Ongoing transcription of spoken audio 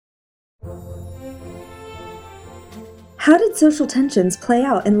How did social tensions play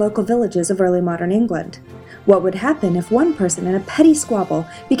out in local villages of early modern England? What would happen if one person in a petty squabble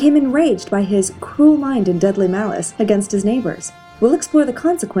became enraged by his cruel mind and deadly malice against his neighbors? We'll explore the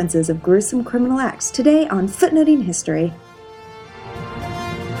consequences of gruesome criminal acts today on Footnoting History.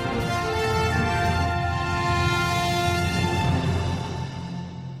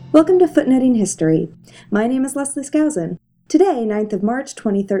 Welcome to Footnoting History. My name is Leslie Skousen. Today, 9th of March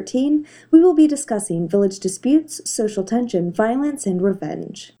 2013, we will be discussing village disputes, social tension, violence, and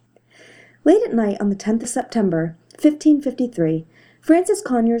revenge. Late at night on the 10th of September, 1553, Francis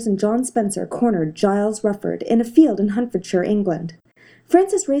Conyers and John Spencer cornered Giles Rufford in a field in Hertfordshire, England.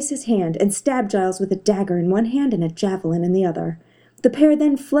 Francis raised his hand and stabbed Giles with a dagger in one hand and a javelin in the other. The pair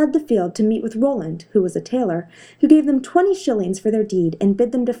then fled the field to meet with Roland, who was a tailor, who gave them 20 shillings for their deed and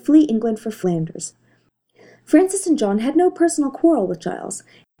bid them to flee England for Flanders. Francis and John had no personal quarrel with Giles.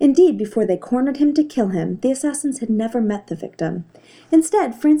 Indeed, before they cornered him to kill him, the assassins had never met the victim.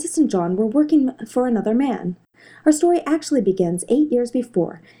 Instead, Francis and John were working for another man. Our story actually begins 8 years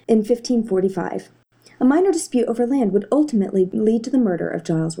before, in 1545. A minor dispute over land would ultimately lead to the murder of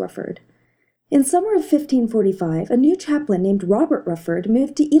Giles Rufford. In summer of 1545, a new chaplain named Robert Rufford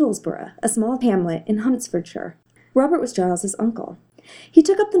moved to Edlesborough, a small hamlet in Hertfordshire. Robert was Giles's uncle. He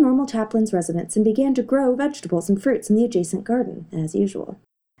took up the normal chaplain's residence and began to grow vegetables and fruits in the adjacent garden, as usual.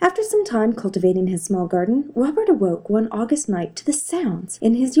 After some time cultivating his small garden, Robert awoke one August night to the sounds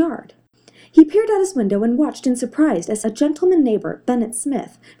in his yard. He peered out his window and watched in surprise as a gentleman neighbor, Bennet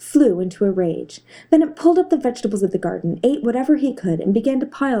Smith, flew into a rage. Bennet pulled up the vegetables of the garden, ate whatever he could, and began to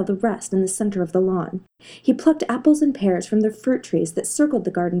pile the rest in the center of the lawn. He plucked apples and pears from the fruit trees that circled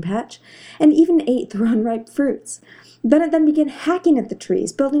the garden patch, and even ate the unripe fruits. Bennet then began hacking at the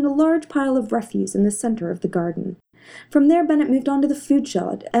trees, building a large pile of refuse in the center of the garden. From there, Bennet moved on to the food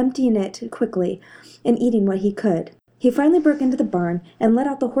shed, emptying it quickly and eating what he could. He finally broke into the barn and let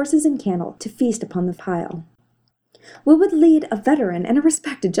out the horses and cattle to feast upon the pile. What would lead a veteran and a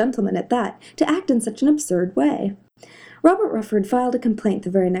respected gentleman at that to act in such an absurd way? Robert Rufford filed a complaint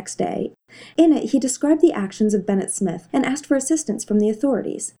the very next day. In it, he described the actions of Bennet Smith and asked for assistance from the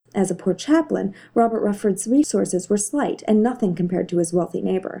authorities. As a poor chaplain, Robert Rufford's resources were slight and nothing compared to his wealthy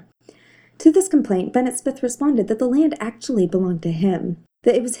neighbor. To this complaint, Bennet Smith responded that the land actually belonged to him,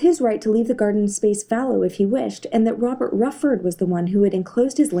 that it was his right to leave the garden space fallow if he wished, and that Robert Rufford was the one who had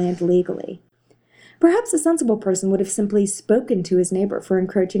enclosed his land legally. Perhaps a sensible person would have simply spoken to his neighbor for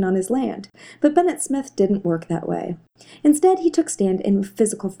encroaching on his land, but Bennet Smith didn't work that way. Instead, he took stand in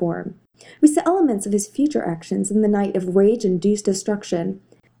physical form. We see elements of his future actions in the night of rage-induced destruction.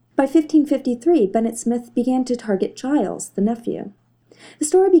 By 1553, Bennet Smith began to target Giles, the nephew. The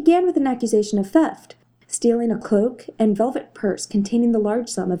story began with an accusation of theft, stealing a cloak and velvet purse containing the large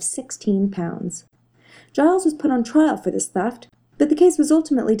sum of 16 pounds. Giles was put on trial for this theft, but the case was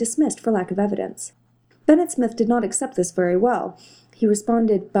ultimately dismissed for lack of evidence. Bennet Smith did not accept this very well. He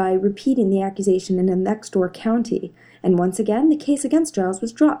responded by repeating the accusation in a next-door county, and once again the case against Giles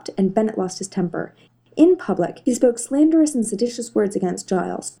was dropped, and Bennet lost his temper. In public, he spoke slanderous and seditious words against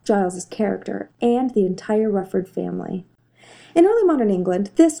Giles's character, and the entire Rufford family. In early modern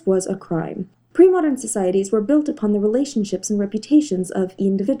England, this was a crime. Pre-modern societies were built upon the relationships and reputations of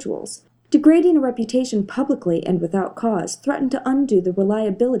individuals. Degrading a reputation publicly and without cause threatened to undo the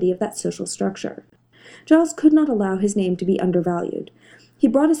reliability of that social structure. Giles could not allow his name to be undervalued. He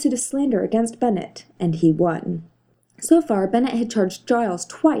brought a suit of slander against Bennet, and he won. So far, Bennet had charged Giles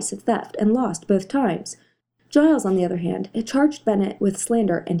twice of theft and lost both times. Giles, on the other hand, had charged Bennet with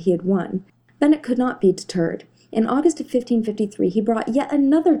slander, and he had won. Bennet could not be deterred. In August of 1553, he brought yet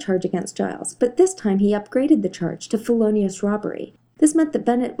another charge against Giles, but this time he upgraded the charge to felonious robbery. This meant that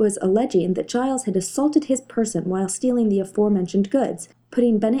Bennet was alleging that Giles had assaulted his person while stealing the aforementioned goods,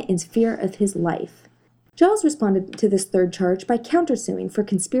 putting Bennet in fear of his life. Giles responded to this third charge by countersuing for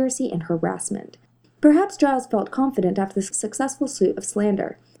conspiracy and harassment. Perhaps Giles felt confident after the successful suit of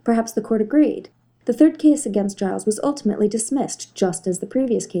slander. Perhaps the court agreed. The third case against Giles was ultimately dismissed, just as the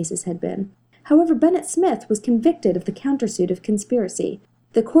previous cases had been. However, Bennet Smith was convicted of the countersuit of conspiracy.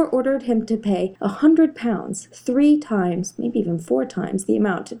 The court ordered him to pay £100, 3 times, maybe even 4 times, the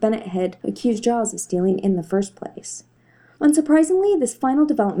amount Bennet had accused Giles of stealing in the first place. Unsurprisingly, this final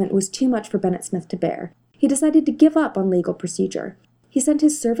development was too much for Bennet Smith to bear. He decided to give up on legal procedure. He sent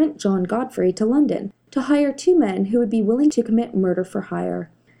his servant John Godfrey to London to hire 2 men who would be willing to commit murder for hire.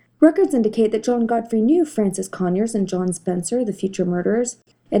 Records indicate that John Godfrey knew Francis Conyers and John Spencer, the future murderers.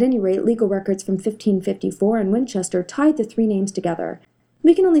 At any rate, legal records from 1554 in Winchester tied the 3 names together.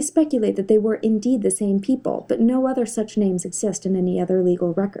 We can only speculate that they were indeed the same people, but no other such names exist in any other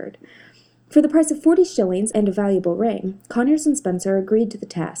legal record. For the price of 40 shillings and a valuable ring, Conyers and Spencer agreed to the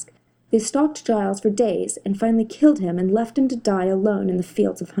task. They stalked Giles for days and finally killed him and left him to die alone in the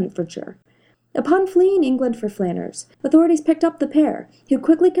fields of Hertfordshire. Upon fleeing England for Flanders, authorities picked up the pair, who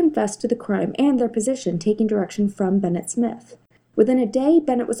quickly confessed to the crime and their position, taking direction from Bennet Smith. Within a day,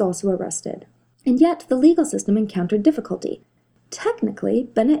 Bennet was also arrested. And yet, the legal system encountered difficulty. Technically,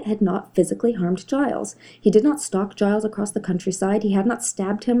 Bennet had not physically harmed Giles. He did not stalk Giles across the countryside. He had not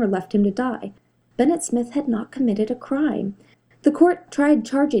stabbed him or left him to die. Bennet Smith had not committed a crime. The court tried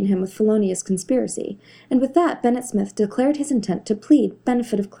charging him with felonious conspiracy, and with that, Bennet Smith declared his intent to plead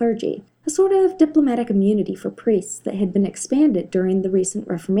benefit of clergy, a sort of diplomatic immunity for priests that had been expanded during the recent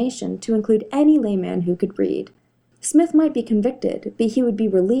Reformation to include any layman who could read. Smith might be convicted, but he would be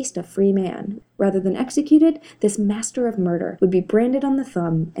released a free man. Rather than executed, this master of murder would be branded on the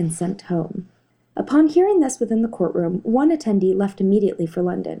thumb and sent home. Upon hearing this within the courtroom, one attendee left immediately for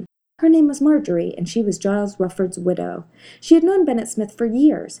London. Her name was Marjorie, and she was Giles Rufford's widow. She had known Bennet Smith for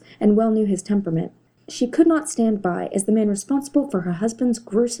years, and well knew his temperament. She could not stand by as the man responsible for her husband's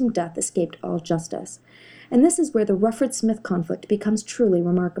gruesome death escaped all justice. And this is where the Rufford-Smith conflict becomes truly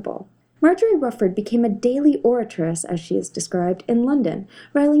remarkable. Marjorie Rufford became a daily oratress, as she is described, in London,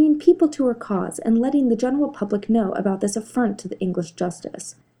 rallying people to her cause and letting the general public know about this affront to the English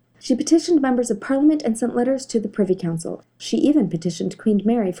justice. She petitioned members of Parliament and sent letters to the Privy Council. She even petitioned Queen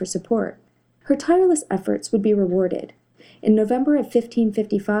Mary for support. Her tireless efforts would be rewarded. In November of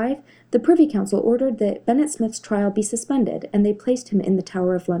 1555, the Privy Council ordered that Bennet Smith's trial be suspended, and they placed him in the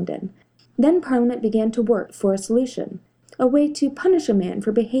Tower of London. Then Parliament began to work for a solution, a way to punish a man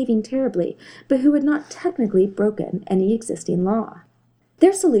for behaving terribly, but who had not technically broken any existing law.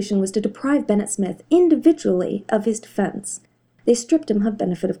 Their solution was to deprive Bennet Smith individually of his defense. They stripped him of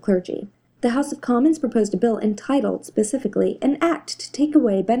benefit of clergy. The House of Commons proposed a bill entitled, specifically, an act to take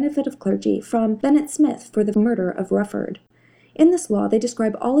away benefit of clergy from Bennet Smith for the murder of Rufford. In this law, they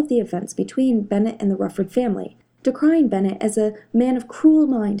describe all of the events between Bennet and the Rufford family, decrying Bennet as a man of cruel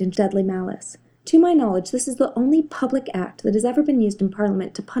mind and deadly malice. To my knowledge, this is the only public act that has ever been used in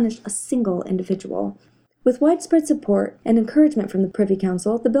Parliament to punish a single individual. With widespread support and encouragement from the Privy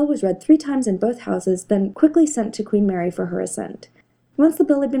Council, the bill was read 3 times in both houses, then quickly sent to Queen Mary for her assent. Once the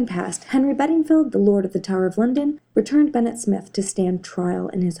bill had been passed, Henry Bedingfield, the Lord of the Tower of London, returned Bennet Smith to stand trial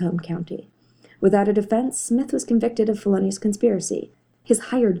in his home county. Without a defense, Smith was convicted of felonious conspiracy. His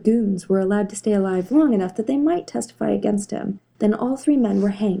hired goons were allowed to stay alive long enough that they might testify against him. Then all 3 men were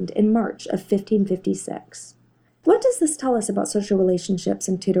hanged in March of 1556. What does this tell us about social relationships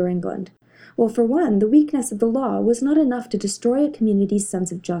in Tudor England? Well, for one, the weakness of the law was not enough to destroy a community's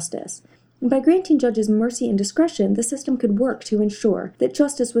sense of justice. And by granting judges mercy and discretion, the system could work to ensure that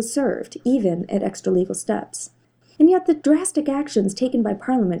justice was served, even at extra-legal steps. And yet the drastic actions taken by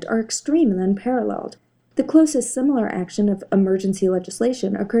Parliament are extreme and unparalleled. The closest similar action of emergency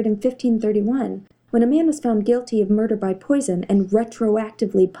legislation occurred in 1531, when a man was found guilty of murder by poison and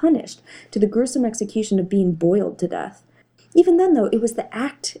retroactively punished to the gruesome execution of being boiled to death. Even then, though, it was the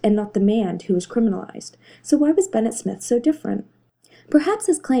act and not the man who was criminalized. So why was Bennet Smith so different? Perhaps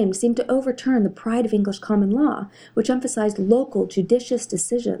his claim seemed to overturn the pride of English common law, which emphasized local, judicious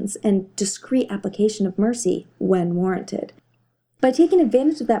decisions and discreet application of mercy when warranted. By taking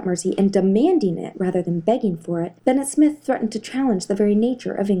advantage of that mercy and demanding it rather than begging for it, Bennet Smith threatened to challenge the very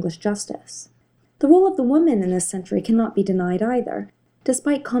nature of English justice. The role of the woman in this century cannot be denied either.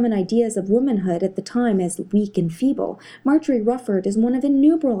 Despite common ideas of womanhood at the time as weak and feeble, Marjorie Rufford is one of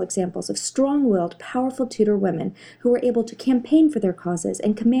innumerable examples of strong-willed, powerful Tudor women who were able to campaign for their causes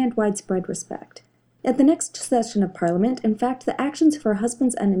and command widespread respect. At the next session of Parliament, in fact, the actions of her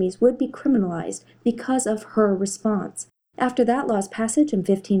husband's enemies would be criminalized because of her response. After that law's passage in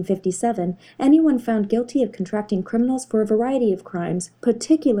 1557, anyone found guilty of contracting criminals for a variety of crimes,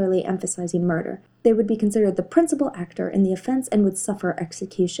 particularly emphasizing murder, they would be considered the principal actor in the offense and would suffer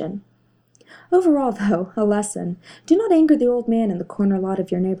execution. Overall, though, a lesson. Do not anger the old man in the corner lot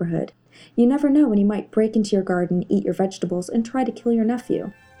of your neighborhood. You never know when he might break into your garden, eat your vegetables, and try to kill your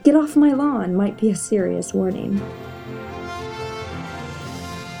nephew. Get off my lawn might be a serious warning.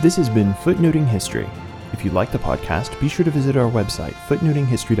 This has been Footnoting History. If you like the podcast, be sure to visit our website,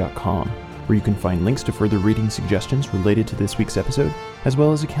 footnotinghistory.com, where you can find links to further reading suggestions related to this week's episode, as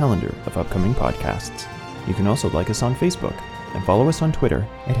well as a calendar of upcoming podcasts. You can also like us on Facebook and follow us on Twitter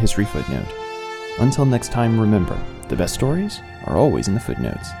at History Footnote. Until next time, remember, the best stories are always in the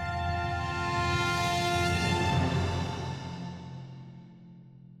footnotes.